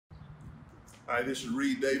Hi, this is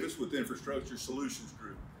Reed Davis with Infrastructure Solutions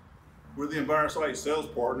Group. We're the EnviroSite sales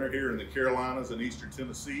partner here in the Carolinas and Eastern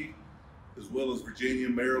Tennessee, as well as Virginia,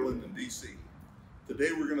 Maryland, and DC.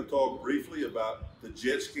 Today we're going to talk briefly about the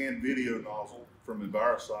Jetscan Video Nozzle from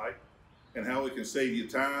EnviroSite and how it can save you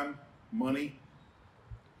time, money,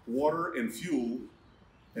 water, and fuel,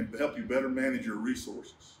 and help you better manage your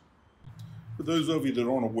resources. For those of you that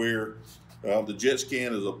aren't aware, the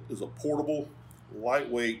Jetscan is a portable,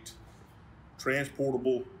 lightweight,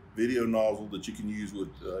 transportable video nozzle that you can use with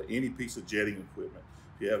any piece of jetting equipment.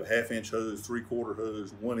 If you have a 1/2-inch hose, 3/4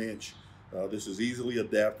 hose, 1 inch, this is easily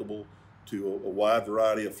adaptable to a wide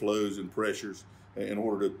variety of flows and pressures in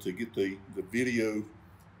order to get the video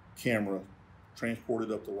camera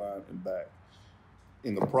transported up the line and back.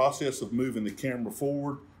 In the process of moving the camera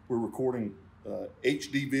forward, we're recording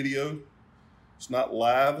HD video. It's not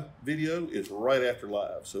live video, it's right after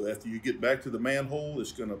live. So after you get back to the manhole,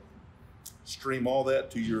 it's gonna stream all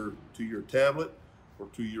that to your tablet or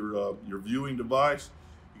to your viewing device.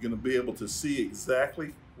 You're gonna be able to see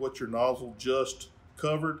exactly what your nozzle just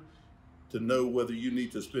covered to know whether you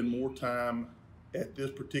need to spend more time at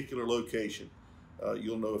this particular location.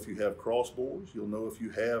 You'll know if you have crossbores, you'll know if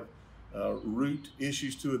you have root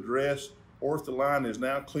issues to address, or if the line is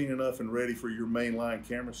now clean enough and ready for your mainline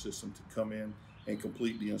camera system to come in and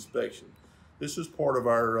complete the inspection. This is part of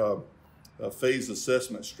our phase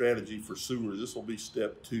assessment strategy for sewers. This will be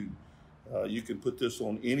step 2. You can put this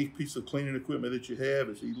on any piece of cleaning equipment that you have.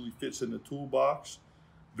 It easily fits in the toolbox.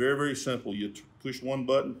 Very, very simple. You push one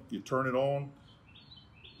button, you turn it on.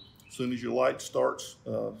 As soon as your light starts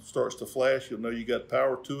to flash, you'll know you got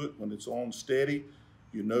power to it. When it's on steady,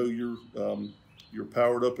 you know you're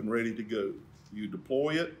powered up and ready to go. You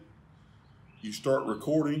deploy it, you start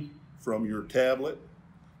recording from your tablet.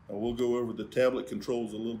 We'll go over the tablet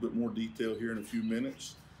controls a little bit more detail here in a few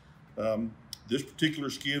minutes. This particular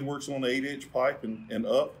skid works on an 8-inch pipe and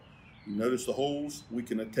up. You notice the holes. We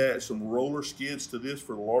can attach some roller skids to this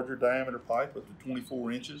for the larger diameter pipe up to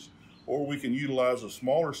 24 inches, or we can utilize a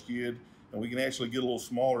smaller skid and we can actually get a little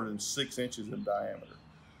smaller than 6 inches in diameter.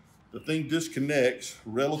 The thing disconnects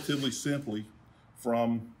relatively simply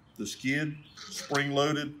from the skid, spring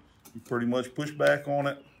loaded. You pretty much push back on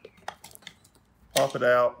it, pop it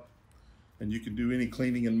out, and you can do any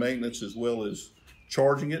cleaning and maintenance as well as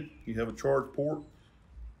charging it. You have a charge port.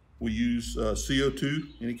 We use CO2.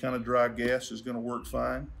 Any kind of dry gas is going to work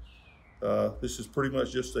fine. This is pretty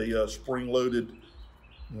much just a spring-loaded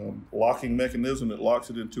locking mechanism that locks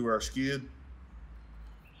it into our skid.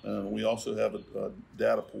 We also have a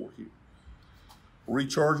data port here.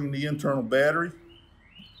 Recharging the internal battery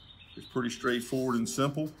is pretty straightforward and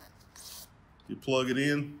simple. You plug it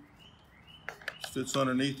in, fits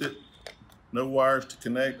underneath it. No wires to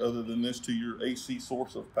connect other than this to your AC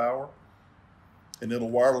source of power. And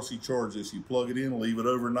it'll wirelessly charge this. You plug it in, leave it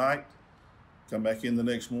overnight, come back in the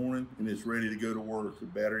next morning, and it's ready to go to work. The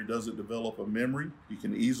battery doesn't develop a memory. You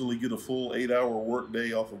can easily get a full 8-hour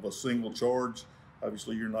workday off of a single charge.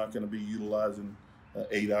 Obviously, you're not going to be utilizing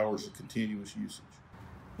 8 hours of continuous usage.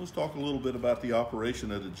 Let's talk a little bit about the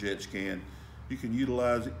operation of the Jetscan. You can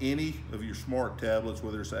utilize any of your smart tablets,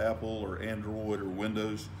 whether it's Apple or Android or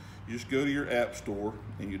Windows. You just go to your app store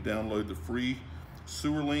and you download the free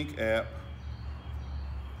SewerLink app.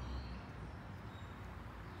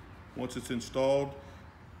 Once it's installed,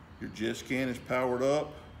 your Jetscan is powered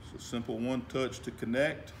up. It's a simple one touch to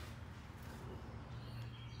connect.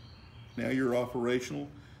 Now you're operational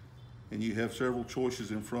and you have several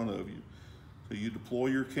choices in front of you. So you deploy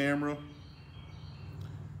your camera,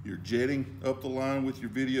 you're jetting up the line with your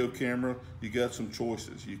video camera. You got some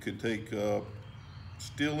choices. You can take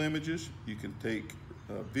still images, you can take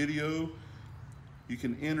video, you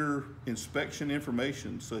can enter inspection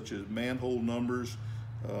information such as manhole numbers,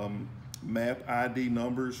 map ID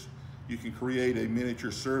numbers. You can create a miniature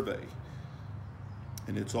survey.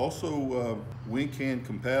 And it's also WinCan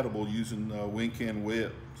compatible using WinCan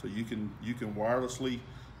Web. So you can wirelessly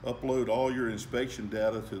upload all your inspection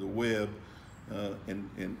data to the web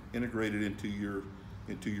and integrate it into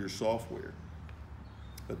your software.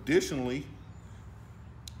 Additionally,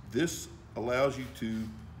 this allows you to,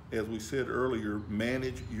 as we said earlier,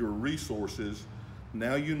 manage your resources.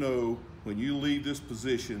 Now you know when you leave this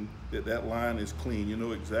position that line is clean. You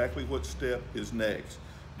know exactly what step is next.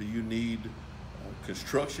 Do you need a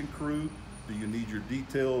construction crew? Do you need your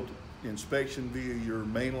detailed inspection via your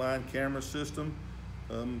mainline camera system?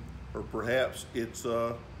 Or perhaps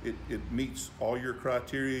it meets all your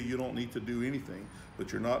criteria, you don't need to do anything,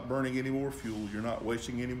 but you're not burning any more fuel, you're not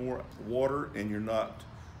wasting any more water, and you're not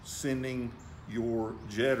sending your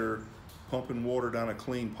jetter pumping water down a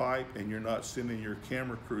clean pipe, and you're not sending your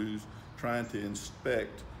camera crews trying to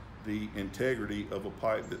inspect the integrity of a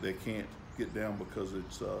pipe that they can't get down because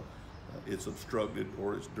it's obstructed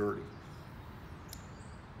or it's dirty.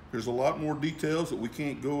 There's a lot more details that we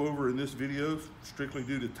can't go over in this video strictly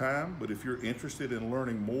due to time, but if you're interested in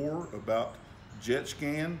learning more about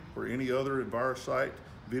Jetscan or any other EnviroSight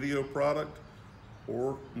video product,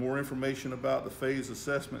 or more information about the phase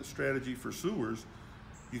assessment strategy for sewers,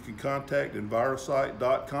 you can contact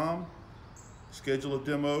envirosight.com, schedule a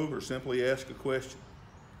demo, or simply ask a question.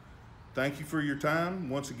 Thank you for your time.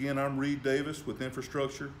 Once again, I'm Reed Davis with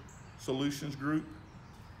Infrastructure Solutions Group.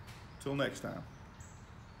 Till next time.